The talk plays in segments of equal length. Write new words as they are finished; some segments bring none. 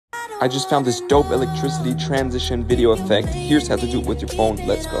I just found this dope electricity transition video effect. Here's how to do it with your phone.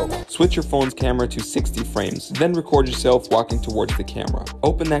 Let's go. Switch your phone's camera to 60 frames. Then record yourself walking towards the camera.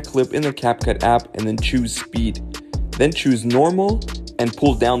 Open that clip in the CapCut app and then choose speed. Then choose normal and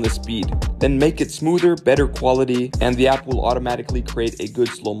pull down the speed. Then make it smoother, better quality, and the app will automatically create a good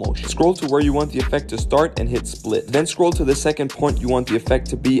slow motion. Scroll to where you want the effect to start and hit split. Then scroll to the second point you want the effect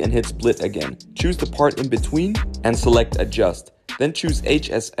to be and hit split again. Choose the part in between and select adjust. Then choose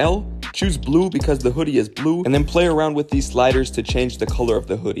HSL, choose blue because the hoodie is blue, and then play around with these sliders to change the color of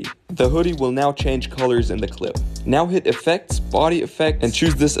the hoodie. The hoodie will now change colors in the clip. Now hit effects, body effect, and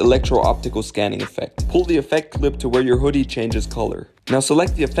choose this electro-optical scanning effect. Pull the effect clip to where your hoodie changes color. Now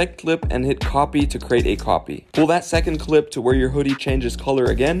select the effect clip and hit copy to create a copy. Pull that second clip to where your hoodie changes color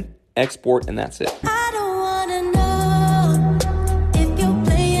again, export, and that's it.